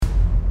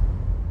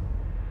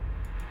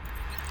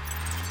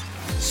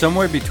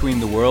Somewhere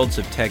between the worlds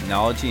of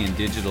technology and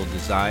digital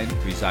design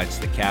resides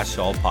the Cash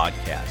All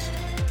Podcast.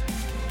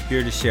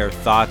 Here to share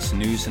thoughts,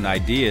 news, and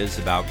ideas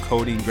about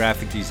coding,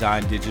 graphic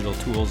design, digital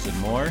tools, and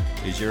more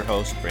is your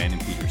host, Brandon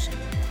Peterson.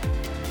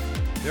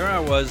 There I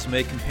was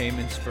making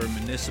payments for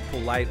municipal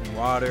light and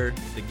water,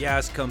 the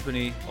gas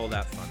company, all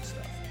that fun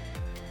stuff.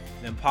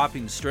 Then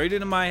popping straight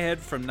into my head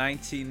from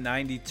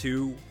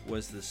 1992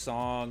 was the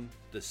song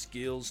The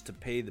Skills to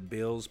Pay the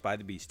Bills by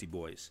the Beastie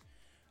Boys.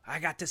 I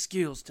got the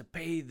skills to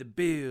pay the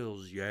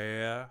bills,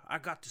 yeah. I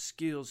got the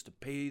skills to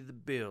pay the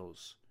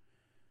bills.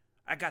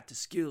 I got the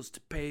skills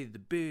to pay the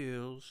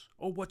bills.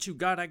 Oh, what you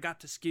got? I got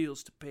the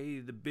skills to pay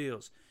the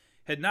bills.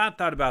 Had not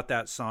thought about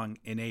that song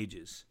in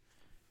ages.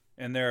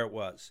 And there it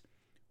was.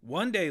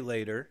 One day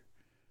later,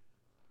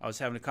 I was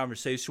having a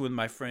conversation with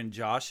my friend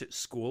Josh at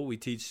school. We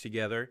teach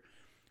together.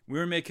 We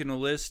were making a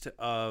list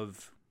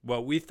of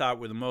what we thought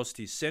were the most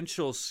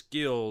essential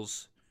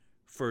skills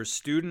for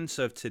students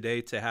of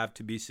today to have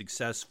to be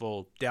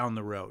successful down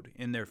the road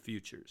in their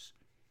futures.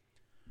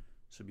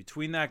 So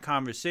between that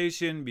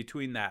conversation,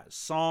 between that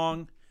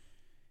song,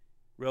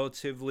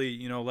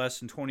 relatively, less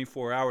than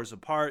 24 hours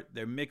apart,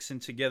 they're mixing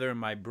together in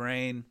my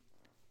brain.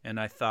 And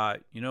I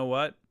thought, you know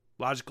what?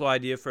 Logical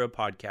idea for a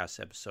podcast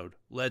episode.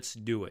 Let's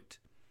do it.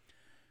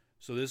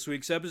 So this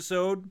week's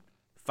episode,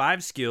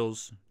 5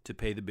 skills to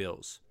pay the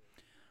bills.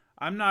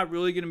 I'm not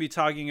really going to be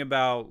talking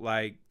about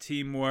like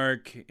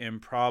teamwork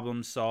and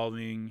problem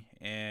solving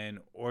and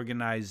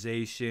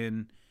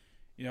organization.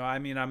 I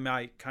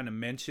might kind of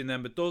mention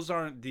them, but those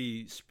aren't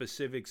the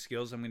specific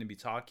skills I'm going to be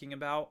talking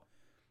about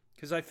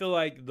because I feel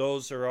like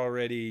those are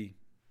already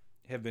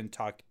have been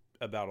talked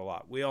about a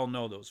lot. We all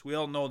know those. We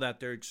all know that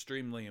they're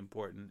extremely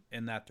important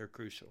and that they're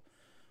crucial.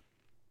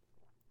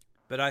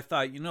 But I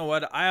thought, you know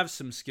what? I have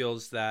some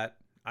skills that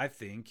I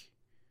think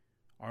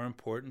are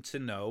important to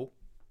know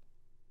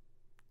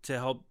to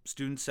help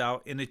students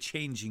out in a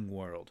changing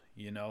world,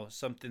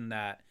 something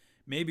that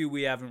maybe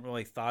we haven't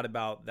really thought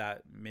about,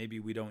 that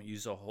maybe we don't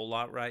use a whole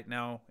lot right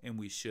now and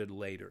we should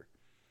later.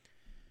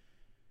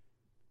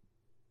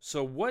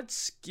 So what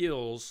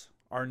skills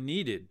are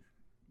needed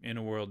in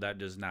a world that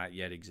does not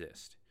yet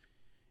exist?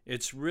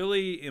 It's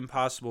really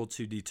impossible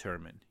to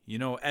determine.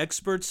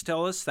 Experts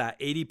tell us that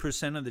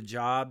 80% of the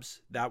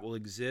jobs that will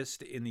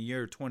exist in the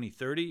year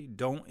 2030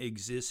 don't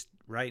exist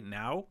right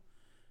now.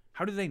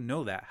 How do they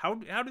know that? How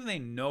do they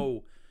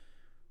know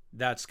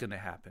that's going to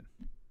happen?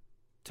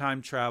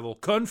 Time travel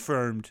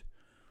confirmed.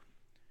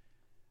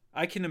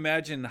 I can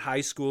imagine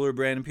high schooler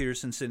Brandon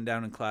Peterson sitting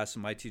down in class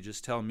and my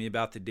teachers telling me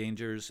about the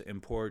dangers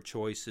and poor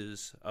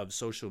choices of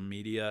social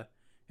media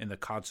and the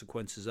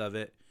consequences of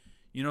it.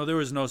 There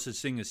was no such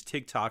thing as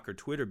TikTok or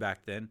Twitter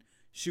back then.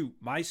 Shoot,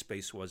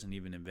 MySpace wasn't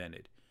even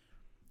invented.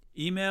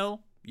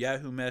 Email,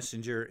 Yahoo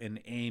Messenger, and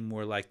AIM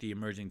were like the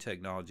emerging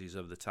technologies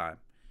of the time.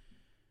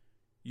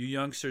 You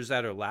youngsters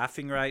that are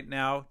laughing right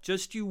now,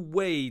 just you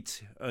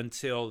wait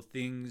until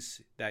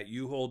things that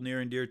you hold near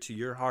and dear to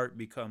your heart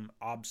become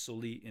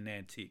obsolete and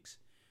antiques.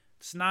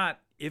 It's not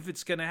if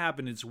it's going to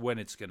happen, it's when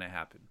it's going to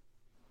happen.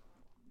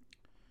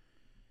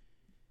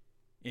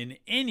 In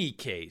any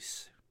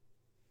case,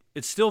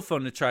 it's still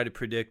fun to try to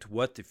predict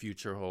what the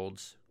future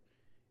holds.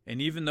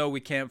 And even though we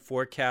can't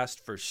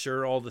forecast for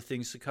sure all the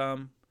things to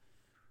come,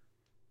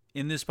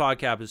 in this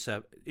podcast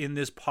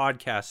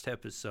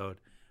episode,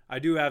 I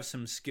do have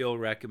some skill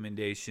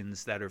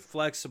recommendations that are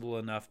flexible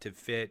enough to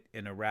fit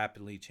in a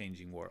rapidly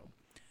changing world.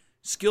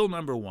 Skill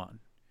number 1,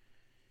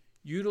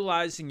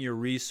 utilizing your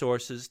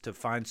resources to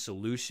find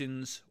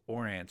solutions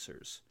or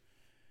answers.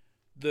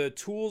 The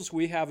tools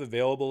we have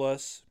available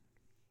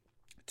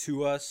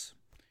to us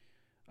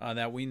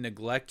that we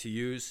neglect to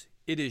use,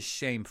 it is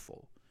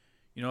shameful.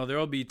 There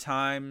will be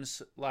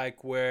times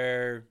like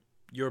where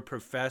your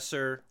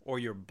professor or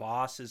your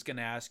boss is going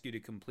to ask you to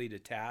complete a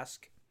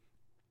task,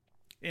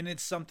 and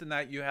it's something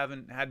that you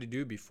haven't had to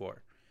do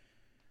before.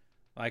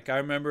 Like I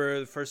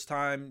remember the first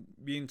time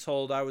being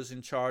told I was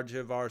in charge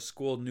of our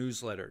school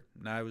newsletter,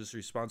 and I was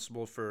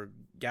responsible for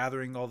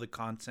gathering all the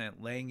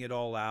content, laying it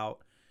all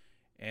out,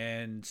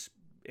 and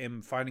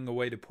finding a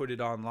way to put it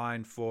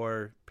online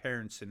for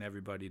parents and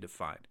everybody to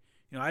find.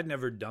 I'd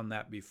never done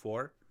that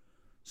before.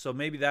 So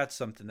maybe that's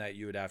something that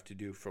you would have to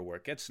do for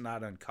work. It's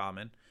not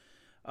uncommon.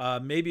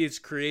 Maybe it's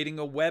creating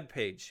a web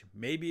page.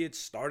 Maybe it's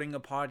starting a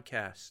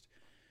podcast.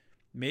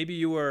 Maybe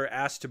you were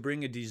asked to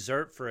bring a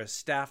dessert for a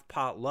staff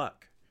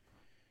potluck.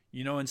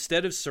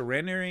 Instead of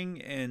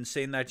surrendering and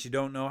saying that you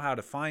don't know how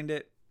to find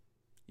it,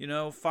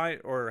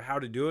 or how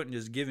to do it and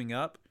just giving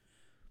up,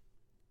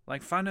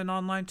 find an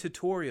online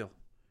tutorial.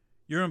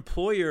 Your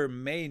employer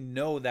may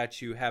know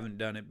that you haven't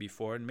done it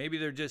before, and maybe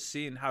they're just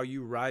seeing how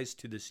you rise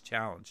to this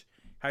challenge,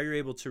 how you're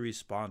able to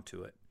respond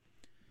to it.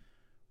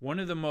 One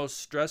of the most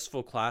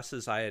stressful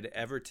classes I had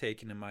ever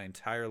taken in my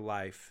entire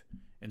life,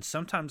 and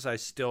sometimes I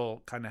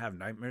still kind of have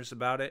nightmares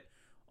about it,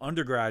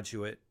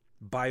 undergraduate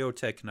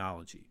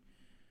biotechnology.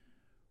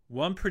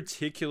 One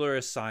particular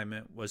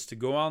assignment was to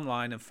go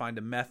online and find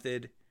a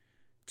method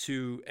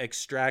to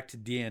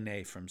extract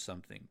DNA from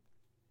something.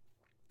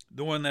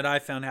 The one that I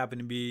found happened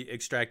to be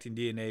extracting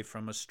DNA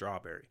from a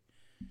strawberry.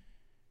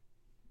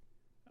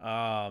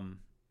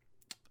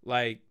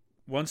 Like,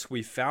 once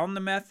we found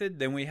the method,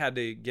 then we had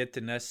to get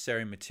the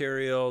necessary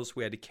materials.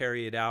 We had to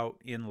carry it out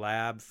in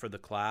lab for the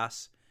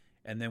class,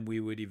 and then we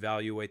would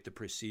evaluate the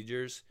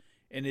procedures.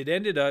 And it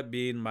ended up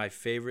being my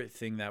favorite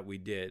thing that we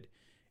did.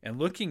 And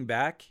looking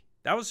back,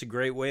 that was a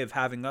great way of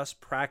having us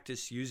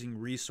practice using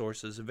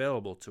resources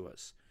available to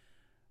us.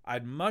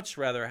 I'd much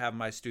rather have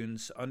my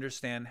students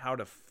understand how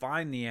to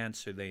find the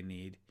answer they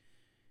need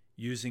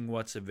using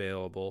what's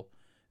available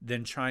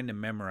than trying to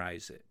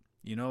memorize it.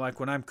 You know, like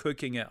when I'm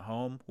cooking at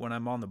home, when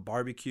I'm on the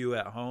barbecue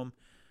at home,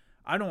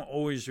 I don't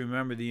always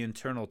remember the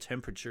internal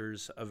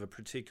temperatures of a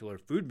particular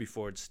food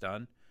before it's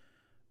done.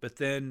 But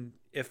then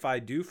if I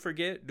do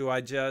forget, do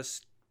I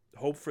just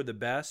hope for the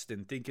best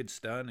and think it's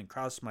done and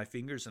cross my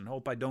fingers and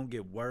hope I don't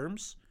get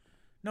worms?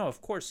 No,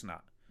 of course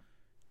not.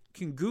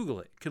 Can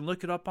Google it, can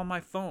look it up on my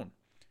phone.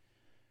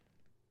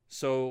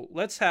 So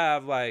let's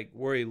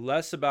worry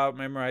less about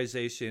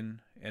memorization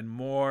and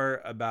more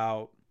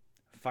about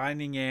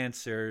finding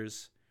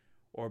answers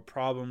or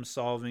problem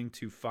solving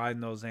to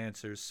find those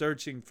answers,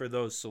 searching for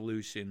those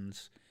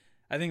solutions.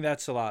 I think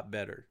that's a lot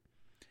better.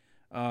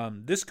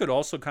 This could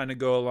also kind of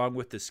go along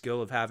with the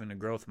skill of having a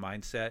growth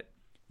mindset,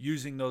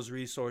 using those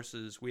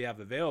resources we have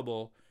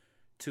available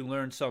to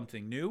learn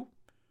something new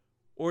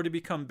or to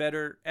become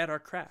better at our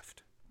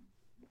craft.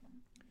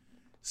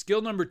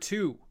 Skill number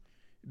 2,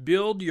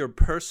 build your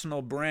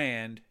personal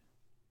brand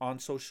on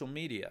social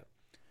media.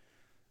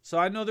 So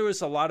I know there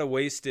was a lot of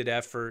wasted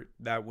effort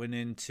that went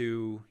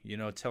into,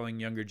 telling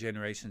younger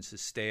generations to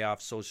stay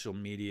off social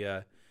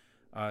media.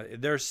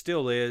 There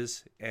still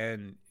is,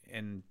 and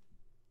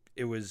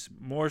it was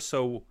more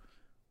so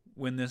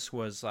when this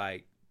was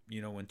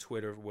when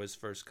Twitter was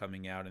first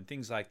coming out and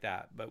things like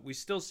that. But we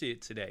still see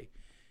it today.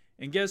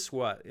 And guess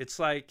what? It's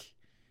like,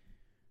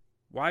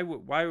 why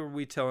were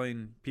we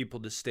telling people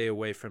to stay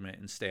away from it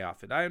and stay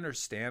off it? I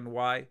understand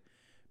why,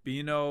 but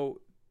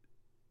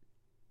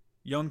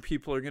young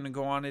people are going to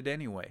go on it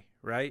anyway,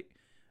 right?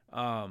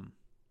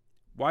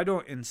 Why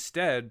don't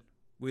instead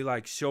we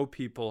show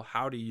people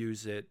how to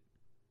use it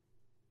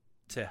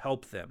to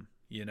help them,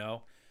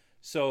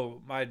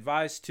 So my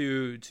advice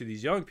to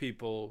these young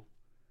people,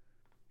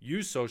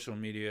 use social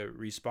media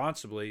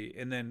responsibly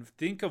and then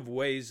think of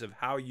ways of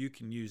how you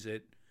can use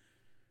it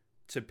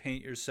to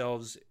paint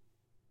yourselves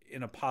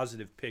in a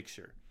positive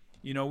picture.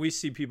 We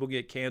see people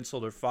get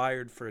canceled or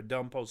fired for a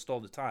dumb post all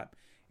the time.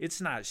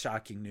 It's not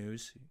shocking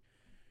news.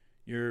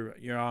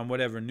 You're on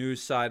whatever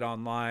news site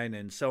online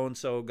and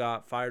so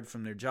got fired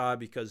from their job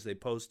because they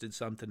posted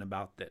something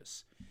about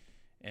this.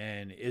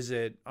 And is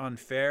it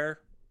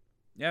unfair?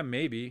 Yeah,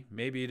 maybe.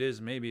 Maybe it is,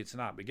 maybe it's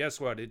not. But guess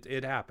what?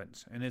 It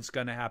happens, and it's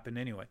going to happen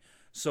anyway.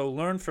 So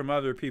learn from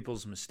other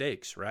people's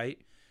mistakes, right?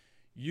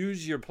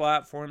 Use your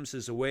platforms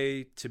as a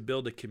way to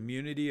build a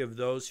community of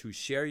those who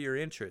share your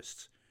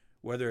interests,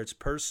 whether it's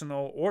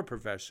personal or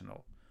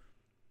professional.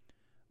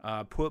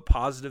 Put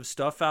positive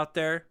stuff out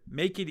there.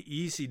 Make it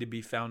easy to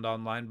be found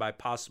online by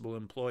possible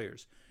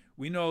employers.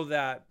 We know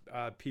that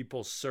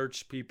people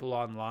search people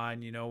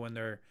online, when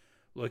they're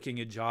looking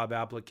at job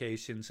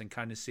applications and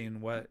kind of seeing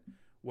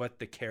what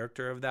the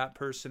character of that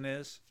person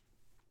is.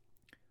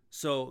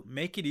 So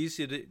make it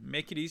easy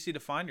to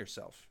find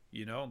yourself.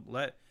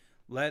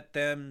 Let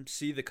them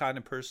see the kind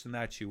of person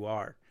that you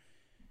are.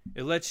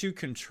 It lets you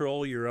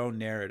control your own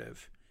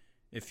narrative.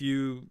 If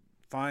you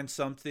find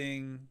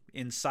something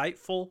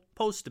insightful,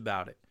 post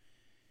about it.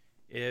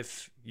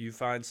 If you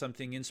find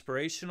something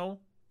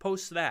inspirational,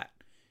 post that.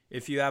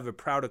 If you have a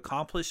proud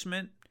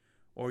accomplishment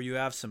or you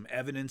have some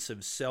evidence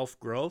of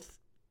self-growth,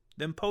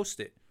 then post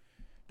it.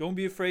 Don't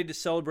be afraid to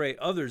celebrate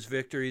others'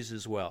 victories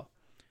as well.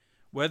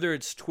 Whether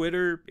it's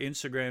Twitter,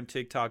 Instagram,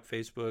 TikTok,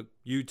 Facebook,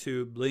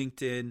 YouTube,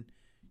 LinkedIn,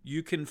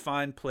 you can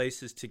find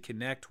places to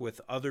connect with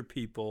other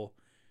people.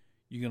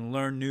 You can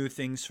learn new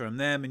things from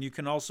them, and you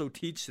can also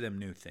teach them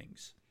new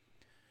things.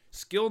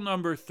 Skill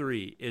number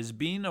 3 is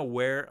being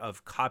aware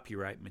of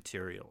copyright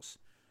materials.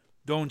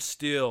 Don't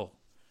steal.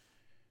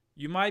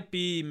 You might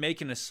be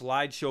making a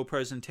slideshow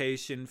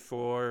presentation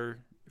for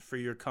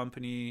your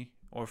company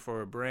or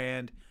for a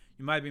brand.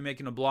 You might be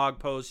making a blog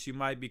post. You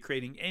might be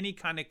creating any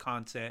kind of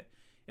content.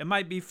 It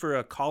might be for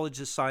a college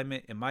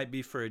assignment. It might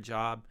be for a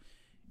job.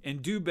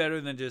 And do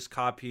better than just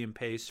copy and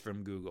paste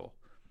from Google.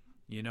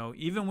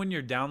 Even when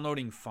you're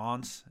downloading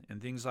fonts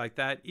and things like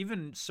that,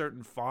 even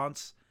certain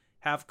fonts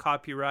have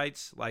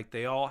copyrights, like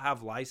they all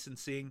have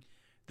licensing.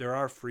 There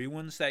are free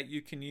ones that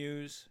you can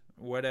use,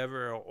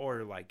 whatever,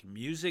 or like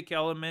music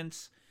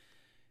elements,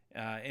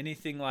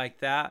 anything like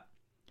that.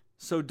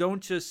 So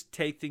don't just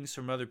take things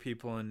from other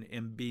people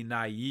and be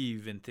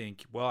naive and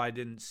think, well, I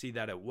didn't see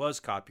that it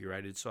was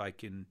copyrighted, so I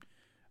can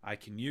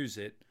use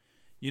it.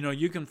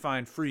 You can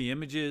find free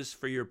images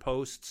for your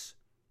posts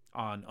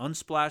on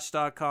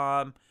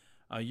unsplash.com.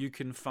 You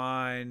can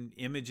find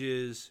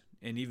images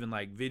and even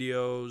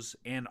videos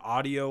and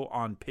audio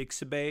on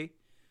Pixabay.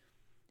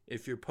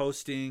 If you're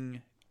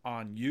posting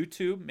on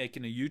YouTube,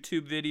 making a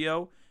YouTube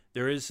video,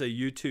 There is a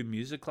YouTube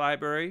music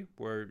library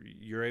where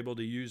you're able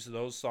to use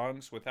those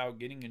songs without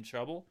getting in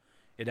trouble.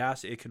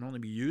 It can only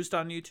be used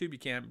on YouTube. You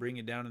can't bring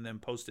it down and then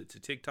post it to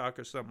TikTok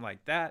or something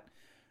like that.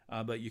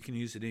 But you can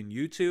use it in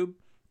YouTube.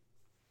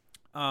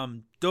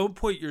 Don't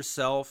put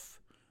yourself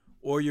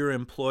or your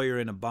employer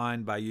in a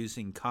bind by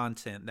using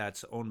content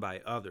that's owned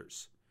by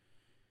others.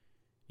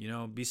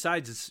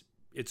 Besides,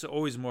 it's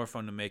always more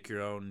fun to make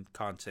your own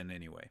content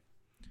anyway.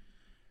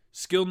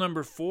 Skill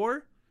number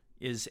 4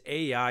 is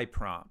AI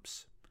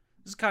prompts.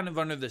 This is kind of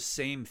under the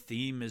same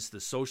theme as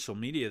the social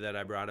media that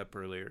I brought up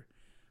earlier.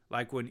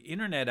 Like when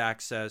internet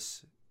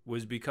access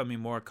was becoming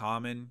more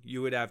common,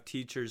 you would have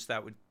teachers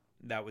that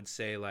would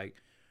say like,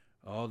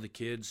 oh, the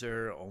kids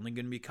are only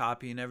going to be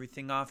copying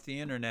everything off the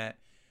internet.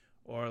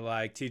 Or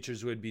like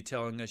teachers would be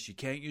telling us, you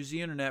can't use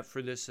the internet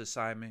for this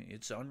assignment.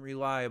 It's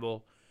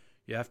unreliable.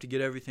 You have to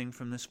get everything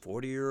from this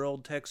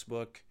 40-year-old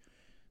textbook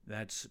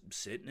that's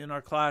sitting in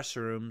our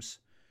classrooms.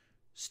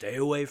 Stay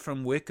away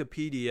from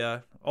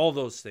Wikipedia. All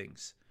those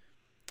things.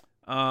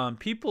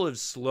 People have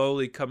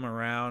slowly come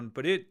around,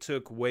 but it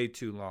took way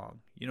too long.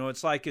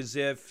 It's like as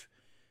if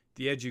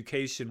the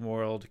education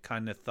world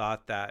kind of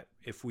thought that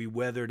if we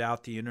weathered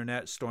out the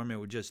internet storm, it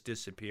would just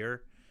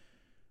disappear.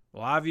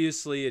 Well,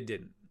 obviously it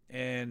didn't.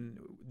 And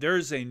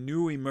there's a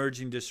new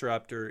emerging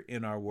disruptor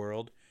in our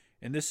world,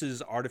 and this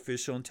is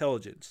artificial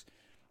intelligence.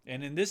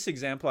 And in this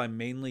example, I'm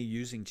mainly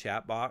using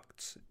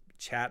chatbots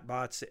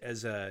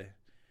as a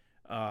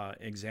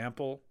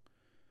example,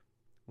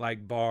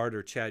 like Bard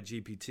or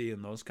ChatGPT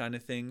and those kind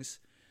of things.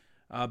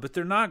 But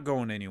they're not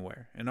going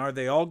anywhere. And are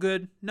they all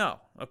good? No,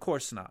 of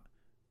course not.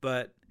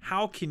 But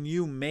how can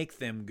you make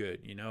them good?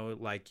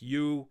 Like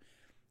you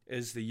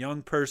as the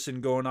young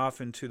person going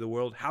off into the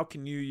world, how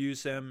can you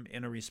use them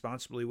in a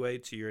responsible way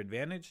to your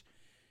advantage?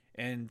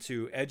 And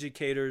to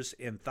educators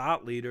and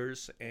thought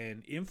leaders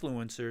and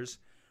influencers,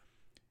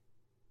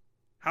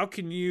 how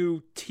can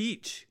you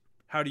teach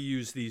how to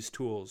use these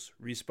tools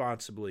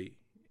responsibly,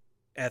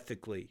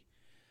 ethically?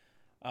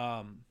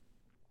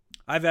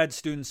 I've had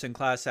students in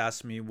class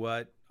ask me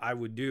what I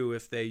would do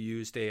if they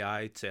used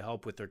AI to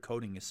help with their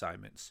coding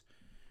assignments.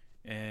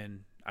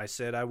 And I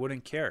said I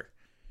wouldn't care.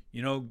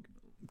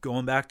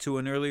 Going back to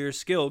an earlier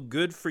skill,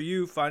 good for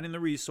you finding the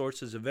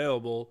resources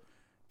available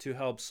to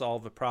help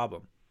solve a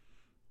problem.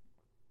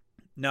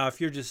 Now, if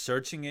you're just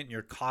searching it and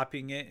you're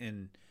copying it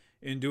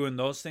and doing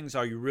those things,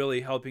 are you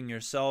really helping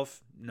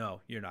yourself? No,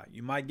 you're not.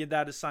 You might get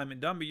that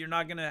assignment done, but you're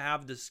not going to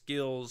have the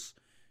skills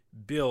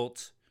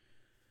built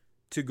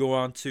to go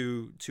on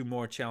to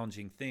more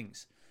challenging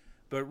things.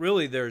 But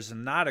really, there's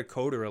not a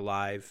coder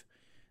alive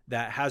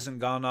that hasn't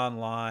gone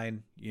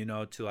online,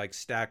 to like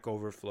Stack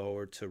Overflow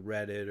or to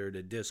Reddit or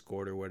to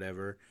Discord or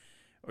whatever,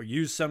 or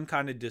use some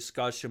kind of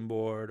discussion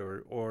board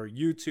or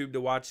YouTube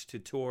to watch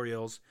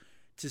tutorials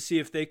to see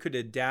if they could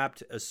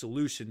adapt a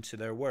solution to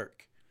their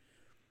work.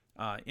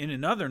 In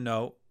another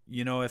note,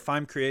 if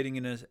I'm creating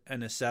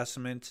an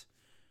assessment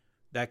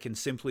that can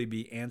simply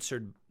be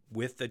answered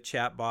with the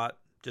chatbot,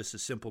 just a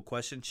simple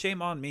question,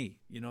 shame on me.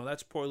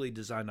 That's poorly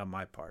designed on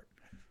my part.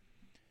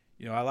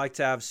 I like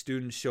to have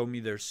students show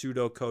me their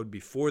pseudocode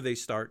before they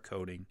start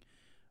coding.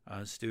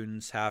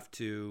 Students have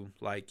to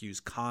use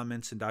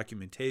comments and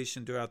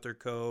documentation throughout their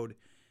code,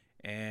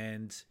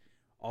 and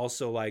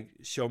also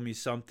show me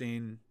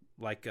something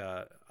like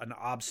an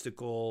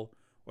obstacle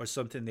or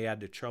something they had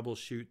to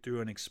troubleshoot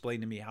through and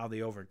explain to me how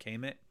they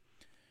overcame it.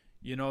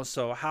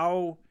 So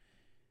how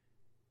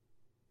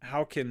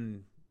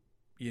can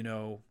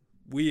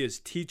we as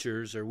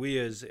teachers or we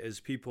as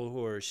people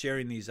who are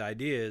sharing these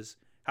ideas,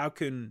 how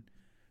can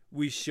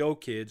we show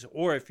kids,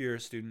 or if you're a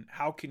student,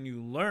 how can you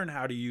learn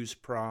how to use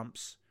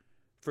prompts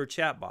for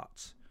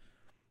chatbots?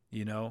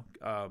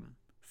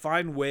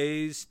 Find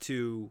ways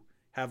to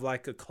have a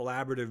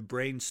collaborative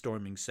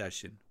brainstorming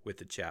session with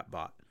a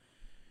chatbot.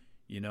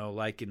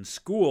 Like in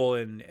school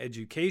and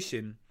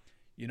education,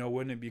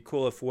 wouldn't it be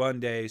cool if one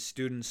day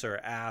students are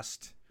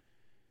asked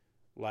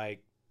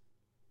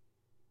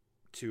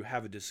to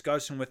have a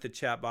discussion with the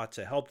chatbot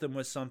to help them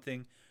with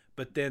something,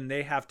 but then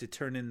they have to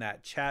turn in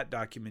that chat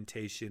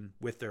documentation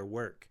with their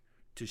work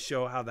to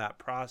show how that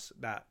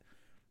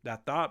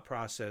thought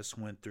process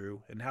went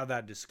through and how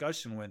that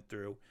discussion went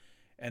through,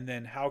 and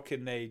then how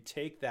can they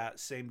take that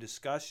same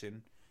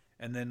discussion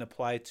and then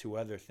apply it to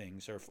other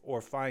things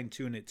or fine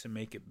tune it to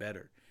make it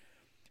better.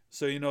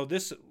 So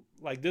this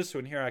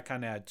one here, I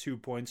kind of had 2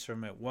 points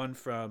from it. One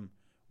from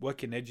what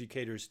can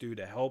educators do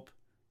to help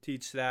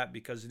teach that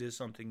because it is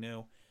something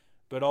new,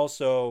 but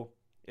also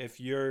if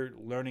you're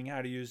learning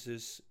how to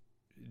use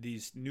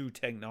these new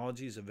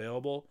technologies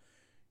available,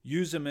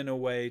 use them in a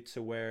way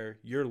to where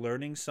you're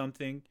learning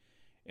something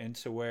and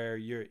to where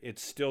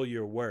it's still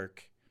your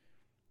work,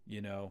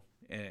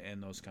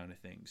 and those kind of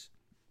things.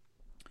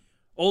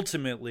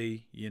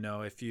 Ultimately,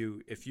 if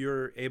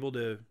you're able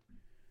to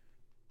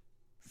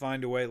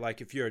find a way,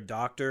 if you're a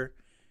doctor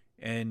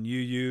and you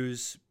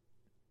use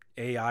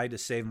AI to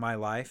save my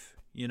life,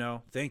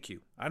 thank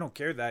you. I don't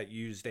care that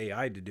you used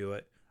AI to do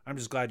it. I'm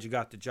just glad you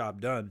got the job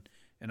done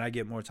and I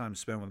get more time to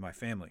spend with my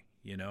family,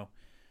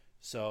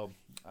 So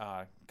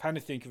kind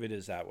of think of it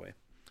as that way.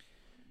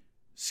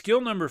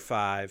 Skill number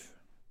 5,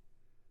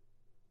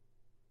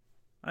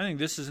 I think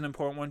this is an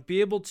important one. Be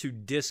able to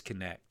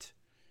disconnect.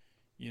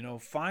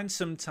 Find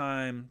some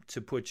time to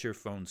put your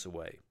phones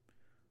away.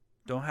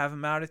 Don't have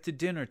them out at the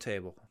dinner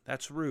table.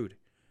 That's rude.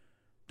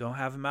 Don't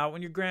have them out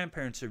when your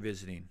grandparents are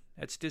visiting.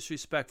 That's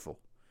disrespectful.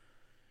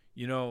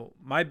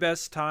 My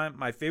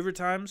favorite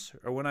times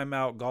are when I'm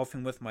out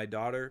golfing with my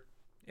daughter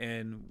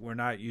and we're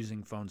not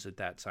using phones at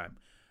that time.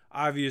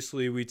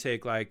 Obviously, we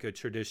take like a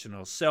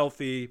traditional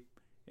selfie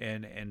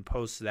and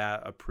post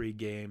that, a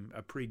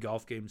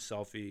pre-golf game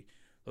selfie.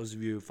 Those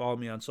of you who follow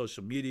me on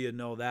social media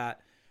know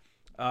that.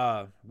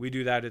 We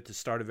do that at the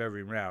start of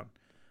every round.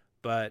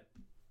 But,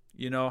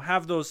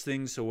 have those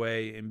things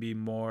away and be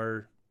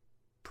more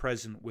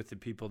present with the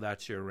people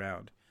that you're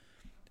around.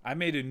 I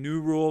made a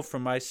new rule for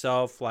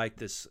myself like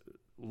this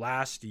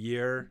last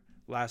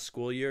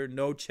school year,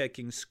 no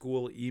checking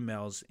school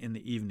emails in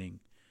the evening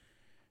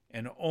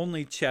and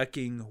only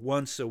checking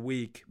once a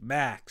week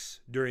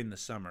max during the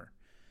summer.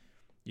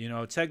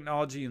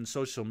 Technology and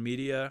social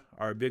media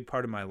are a big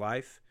part of my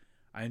life.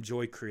 I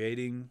enjoy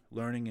creating,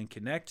 learning, and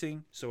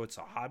connecting, so it's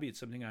a hobby. It's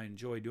something I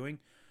enjoy doing.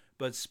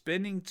 But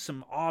spending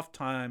some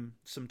time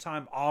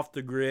off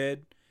the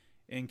grid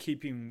and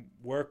keeping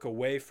work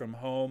away from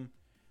home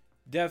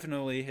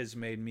definitely has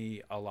made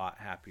me a lot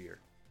happier.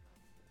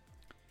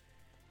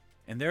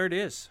 And there it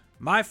is.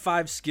 My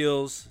 5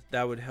 skills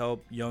that would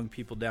help young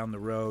people down the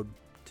road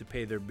to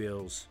pay their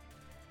bills,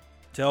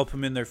 to help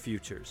them in their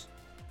futures.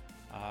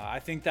 I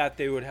think that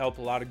they would help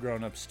a lot of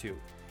grown-ups too.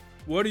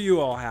 What do you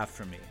all have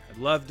for me? I'd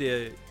love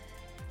to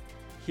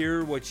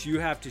hear what you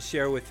have to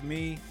share with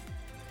me.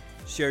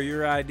 Share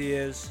your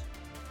ideas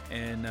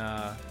and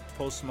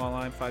post them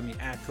online. Find me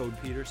at Code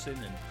Peterson,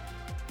 and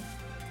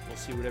we'll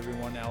see what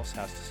everyone else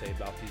has to say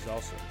about these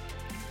also.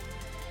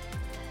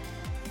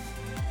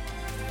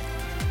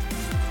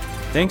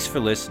 Thanks for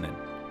listening.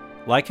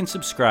 Like and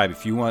subscribe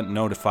if you want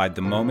notified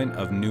the moment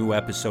of new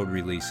episode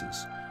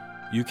releases.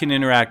 You can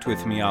interact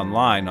with me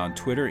online on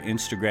Twitter,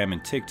 Instagram,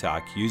 and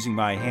TikTok using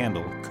my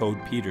handle, Code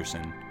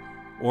Peterson,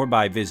 or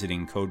by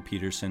visiting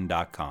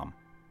codepeterson.com.